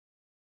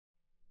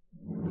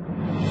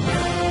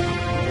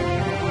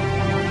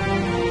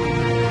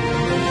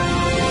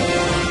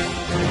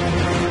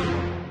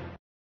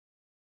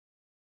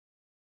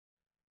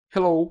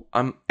Hello,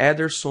 I'm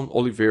Ederson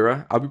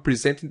Oliveira. I'll be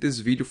presenting this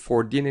video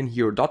for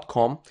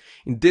DNNHero.com.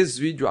 In this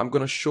video, I'm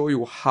going to show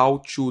you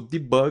how to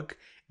debug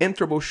and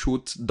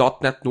troubleshoot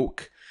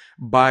 .NETNuke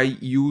by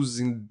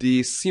using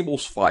the symbol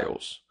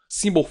files.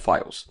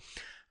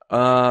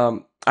 I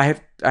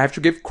have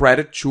to give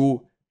credit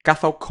to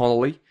Cathal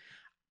Connolly.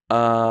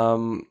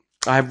 I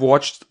have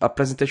watched a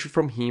presentation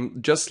from him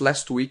just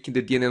last week in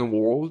the DNN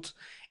world,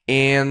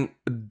 and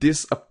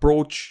this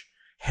approach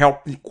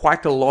helped me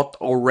quite a lot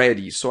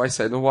already. So I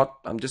said, you know what,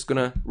 I'm just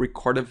gonna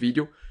record a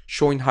video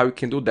showing how you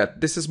can do that.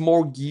 This is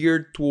more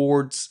geared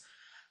towards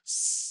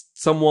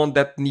someone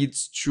that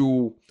needs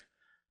to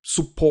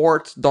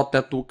support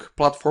 .NETNuke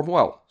platform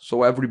well,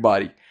 so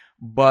everybody.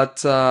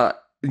 But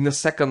in a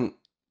second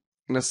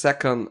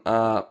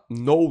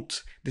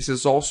note, this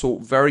is also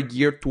very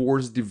geared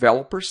towards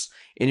developers,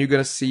 and you're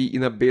gonna see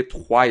in a bit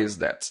why is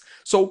that.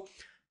 So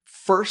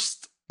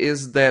first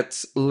is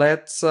that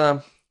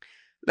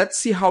let's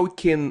see how we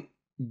can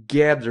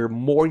gather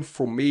more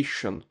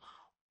information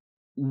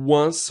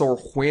once or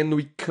when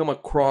we come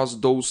across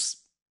those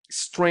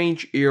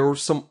strange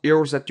errors, some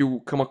errors that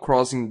you come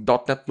across in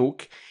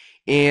 .NETNuke,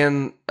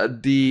 and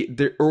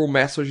the error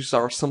messages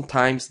are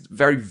sometimes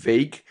very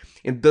vague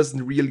and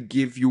doesn't really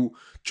give you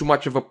too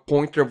much of a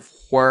pointer of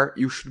where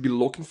you should be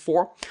looking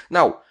for.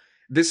 Now,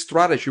 this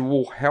strategy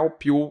will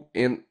help you,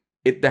 and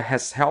it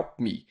has helped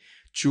me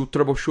to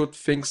troubleshoot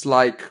things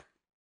like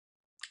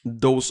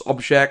those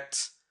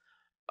object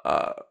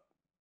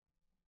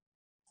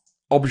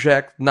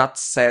not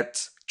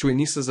set to an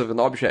instance of an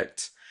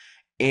object,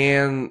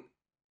 and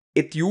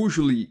it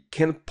usually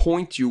can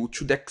point you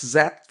to the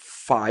exact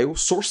file,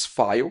 source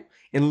file,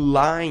 and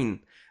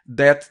line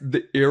that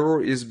the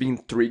error is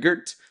being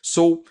triggered.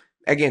 So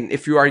again,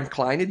 if you are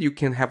inclined, you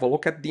can have a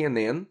look at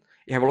DNN,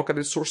 you have a look at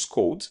the source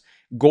code,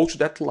 go to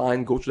that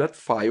line, go to that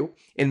file,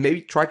 and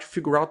maybe try to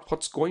figure out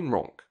what's going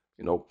wrong.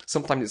 You know,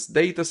 sometimes it's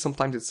data,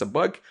 sometimes it's a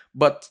bug,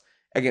 but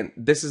again,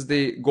 this is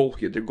the goal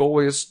here. The goal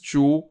is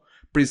to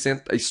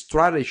present a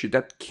strategy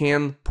that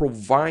can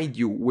provide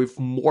you with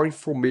more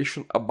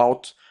information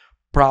about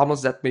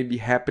problems that may be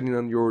happening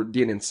on your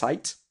DNN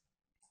site.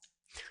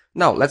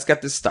 Now, let's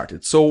get this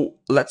started. So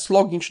let's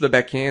log into the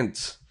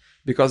backend,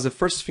 because the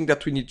first thing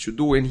that we need to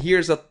do, and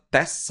here's a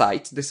test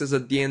site. This is a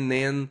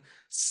DNN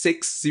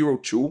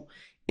 602,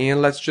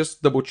 and let's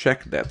just double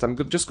check that. I'm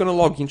just going to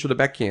log into the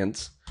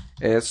backend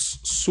as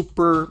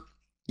super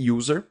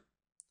user.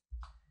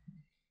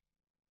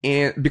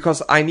 And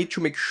because I need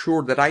to make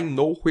sure that I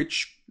know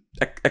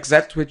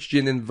exactly which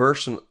DNN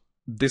version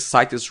this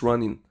site is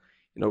running,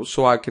 you know,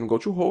 so I can go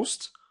to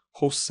host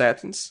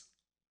settings.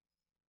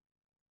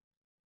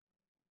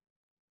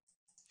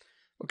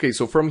 Okay,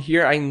 so from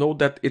here I know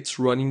that it's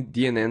running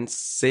DNN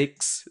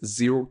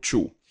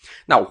 602.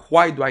 Now,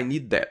 why do I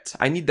need that?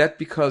 I need that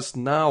because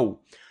now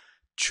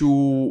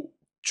to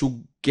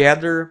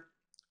gather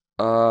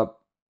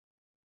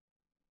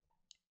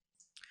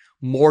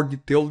more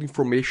detailed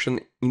information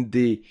in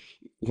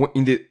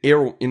an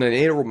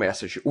error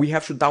message, we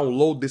have to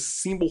download the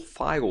symbol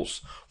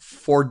files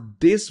for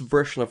this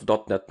version of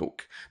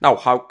 .NETNuke. Now,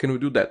 how can we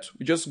do that?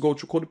 We just go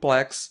to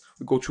Codeplex,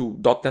 we go to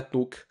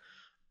 .NETNuke,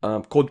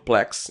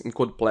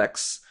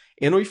 Codeplex,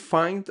 and we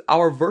find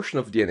our version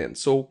of DNN.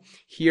 So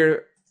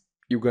here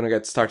you're gonna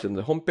get started on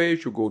the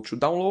homepage, you go to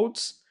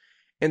downloads,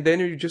 and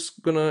then you're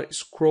just gonna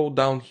scroll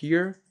down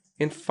here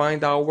and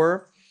find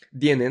our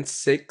DNN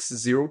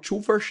 602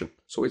 version.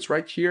 So it's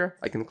right here,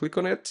 I can click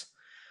on it.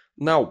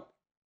 Now,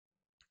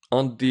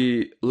 on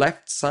the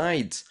left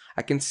side,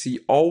 I can see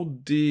all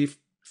the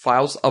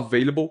files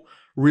available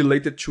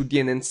related to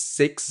DNN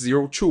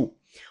 602.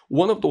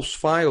 One of those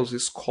files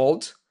is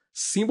called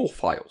symbol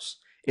files,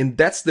 and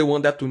that's the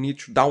one that we need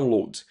to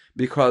download,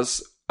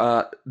 because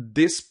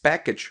this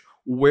package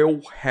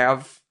will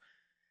have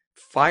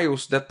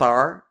files that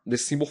are the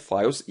symbol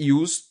files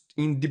used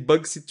in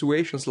debug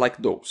situations like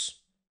those.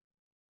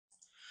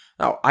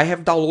 Now, I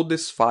have downloaded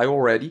this file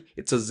already.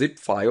 It's a zip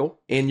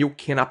file, and you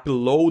can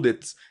upload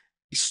it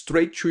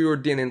straight to your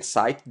DNN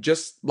site,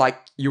 just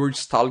like you're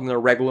installing a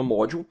regular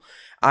module.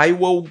 I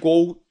will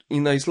go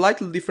in a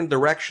slightly different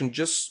direction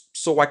just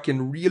so I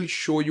can really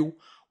show you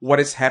what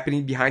is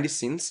happening behind the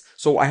scenes.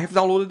 So I have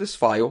downloaded this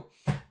file.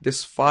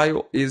 This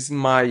file is in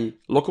my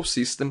local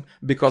system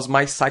because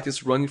my site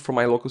is running from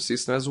my local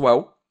system as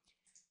well.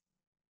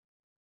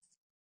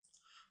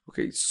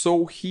 Okay,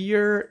 so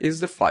here is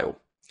the file.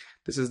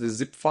 This is the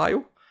zip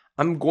file.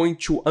 I'm going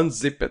to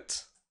unzip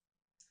it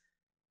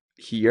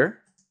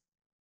here,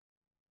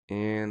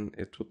 and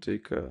it will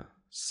take a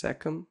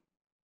second.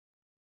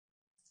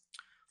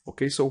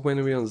 Okay, so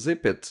when we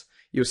unzip it,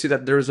 you'll see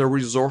that there is a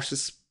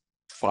resources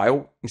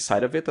file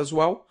inside of it as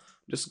well.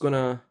 I'm just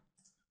gonna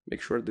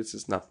make sure this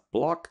is not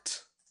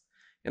blocked,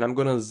 and I'm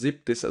gonna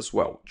zip this as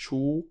well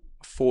to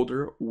a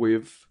folder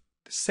with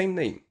the same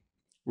name,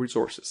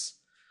 resources.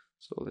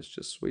 So let's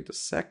just wait a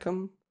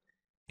second.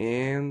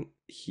 And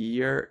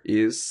here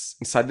is,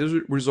 inside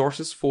the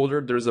resources folder,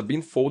 there's a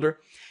bin folder.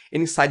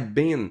 And inside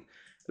bin,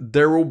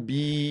 there will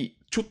be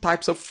two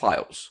types of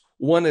files.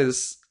 One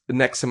is an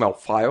XML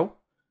file,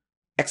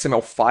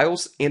 XML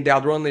files, and the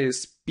other one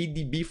is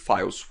PDB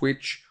files,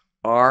 which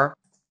are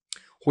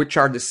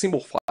the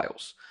symbol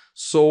files.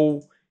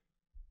 So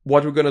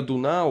what we're gonna do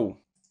now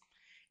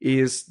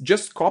is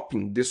just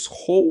copying this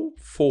whole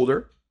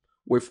folder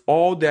with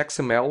all the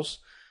XMLs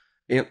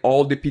and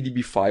all the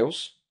PDB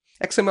files.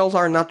 XMLs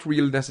are not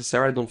really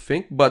necessary, I don't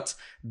think, but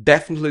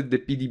definitely the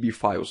PDB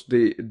files,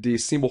 the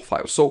symbol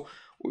files. So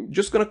we're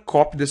just gonna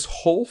copy this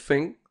whole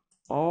thing,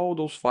 all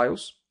those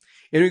files,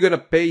 and we're gonna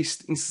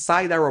paste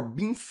inside our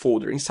bin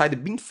folder, inside the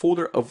bin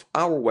folder of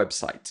our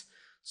website.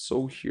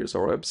 So here's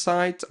our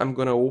website. I'm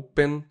gonna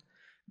open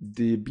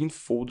the bin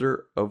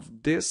folder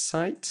of this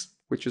site,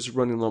 which is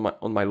running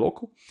on my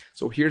local.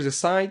 So here's the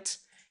site,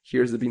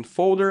 here's the bin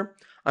folder.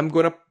 I'm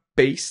gonna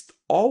paste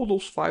all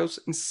those files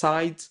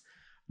inside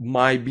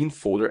my bin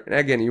folder. And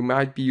again, you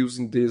might be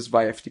using this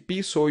via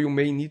FTP, so you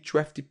may need to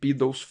FTP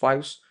those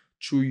files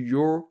to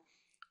your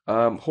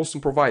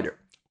hosting provider.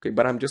 Okay,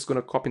 but I'm just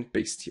gonna copy and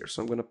paste here.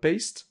 So I'm gonna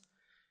paste,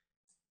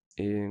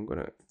 and I'm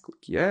gonna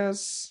click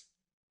yes,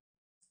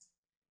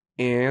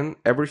 and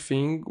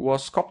everything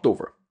was copied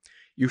over.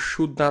 You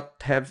should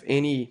not have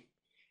any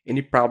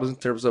problems in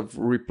terms of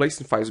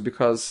replacing files,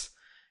 because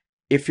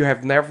if you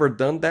have never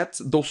done that,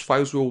 those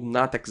files will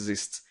not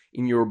exist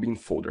in your bin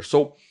folder.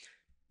 So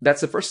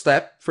that's the first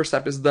step. First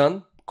step is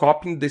done,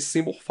 copying the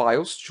symbol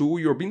files to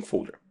your bin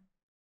folder.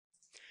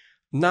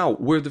 Now,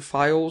 with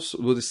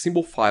the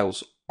symbol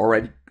files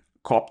already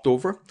copied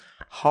over,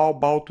 how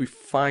about we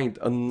find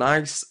a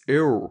nice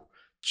error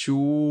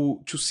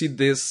to see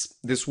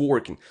this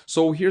working?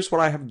 So here's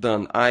what I have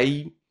done.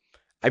 I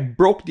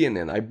broke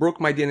DNN. I broke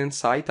my DNN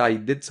site. I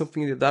did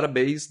something in the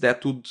database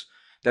that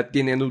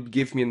DNN would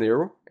give me an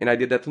error, and I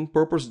did that on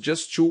purpose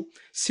just to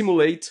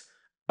simulate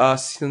a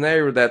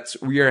scenario that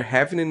we are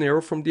having an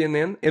error from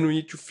DNN, and we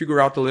need to figure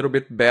out a little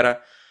bit better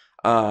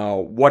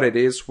what it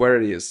is,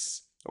 where it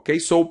is. Okay,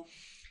 so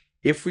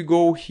if we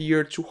go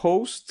here to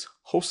host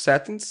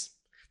settings,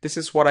 this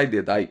is what I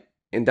did.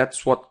 And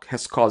that's what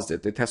has caused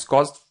it. It has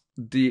caused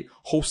the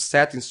host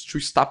settings to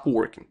stop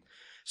working.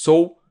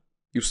 So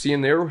you see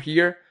an error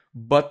here,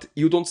 but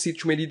you don't see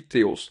too many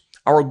details.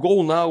 Our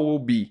goal now will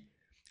be,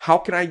 how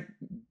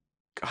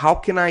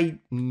can I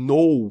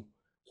know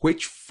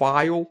which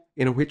file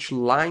and which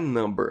line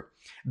number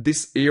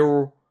this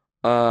error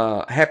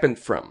happened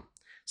from?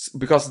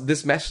 Because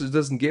this message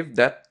doesn't give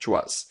that to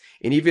us.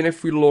 And even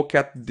if we look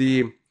at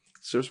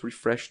just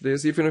refresh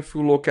this, even if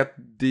we look at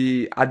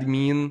the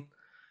admin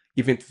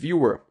event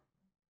viewer,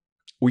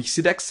 we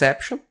see the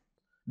exception,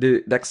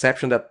 the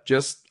exception that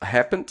just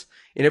happened.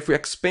 And if we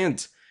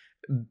expand,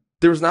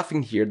 there's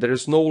nothing here. There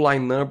is no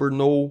line number,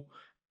 no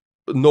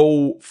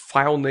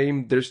file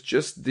name. There's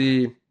just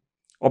the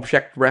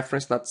object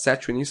reference not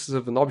set to an instance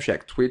of an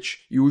object,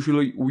 which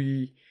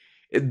usually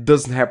it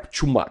doesn't have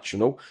too much, you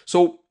know.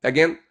 So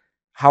again,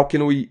 how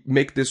can we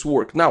make this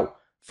work? Now,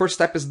 first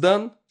step is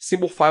done.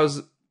 Symbol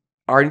files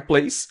are in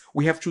place.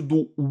 We have to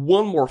do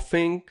one more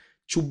thing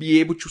to be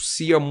able to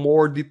see a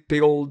more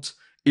detailed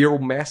error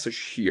message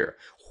here.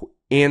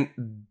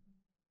 And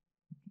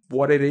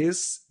what it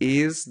is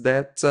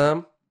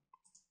that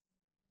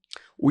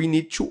we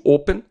need to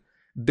open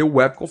the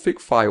web config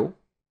file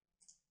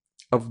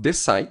of this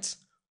site,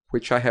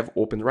 which I have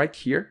opened right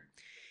here.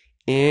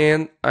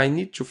 And I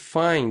need to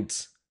find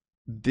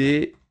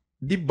the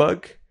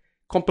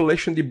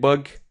compilation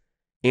debug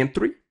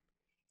entry.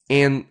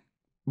 And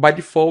by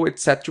default,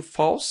 it's set to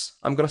false.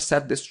 I'm going to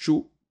set this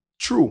to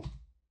true.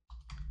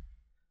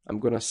 I'm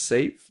going to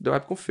save the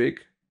web config.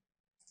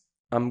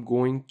 I'm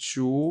going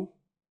to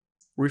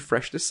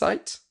refresh the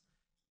site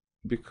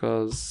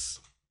because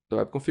the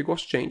web config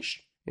was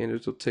changed, and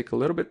it will take a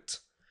little bit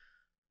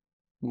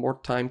more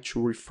time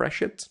to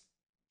refresh it.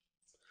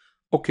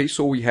 Okay,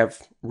 so we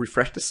have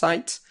refreshed the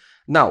site.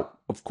 Now,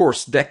 of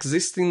course, the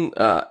existing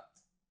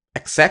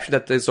exception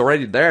that is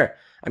already there,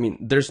 I mean,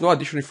 there's no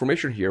additional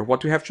information here.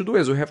 What we have to do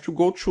is we have to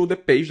go to the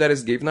page that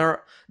is given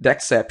the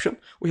exception.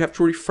 We have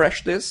to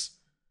refresh this,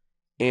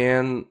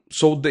 and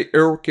so the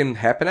error can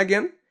happen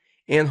again,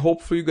 and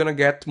hopefully you're gonna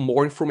get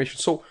more information.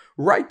 So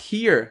right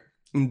here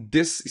in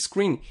this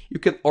screen, you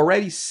can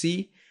already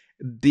see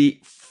the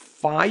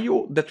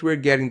file that we're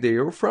getting the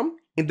error from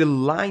and the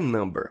line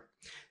number.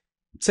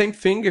 Same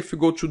thing if we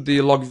go to the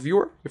log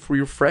viewer. If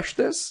we refresh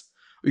this,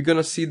 we're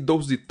gonna see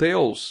those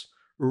details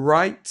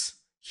right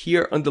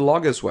here on the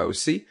log as well. You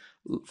see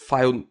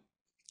file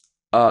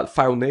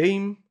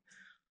name,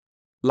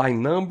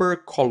 line number,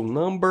 column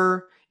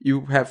number.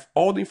 You have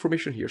all the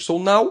information here. So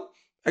now,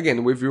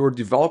 again, with your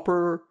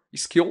developer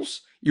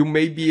skills, you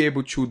may be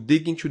able to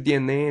dig into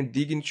DNN,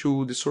 dig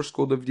into the source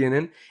code of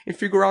DNN, and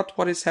figure out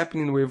what is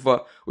happening with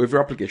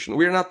your application.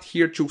 We're not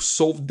here to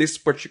solve this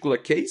particular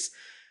case.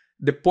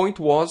 The point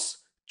was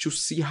to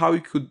see how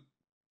you could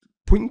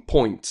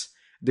pinpoint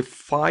the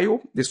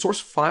file, the source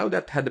file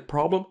that had the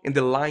problem, and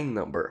the line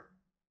number.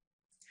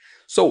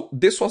 So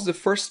this was the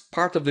first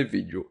part of the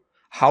video,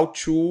 how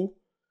to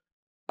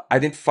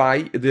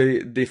identify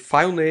the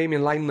file name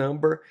and line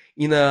number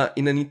in an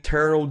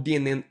internal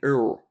DNN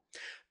error.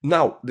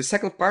 Now, the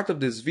second part of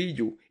this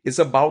video is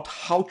about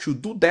how to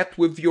do that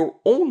with your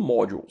own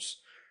modules.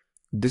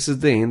 This is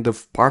the end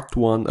of part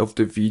 1 of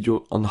the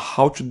video on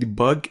how to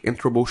debug and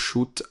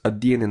troubleshoot a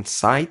DNN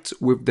site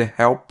with the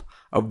help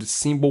of the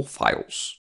symbol files.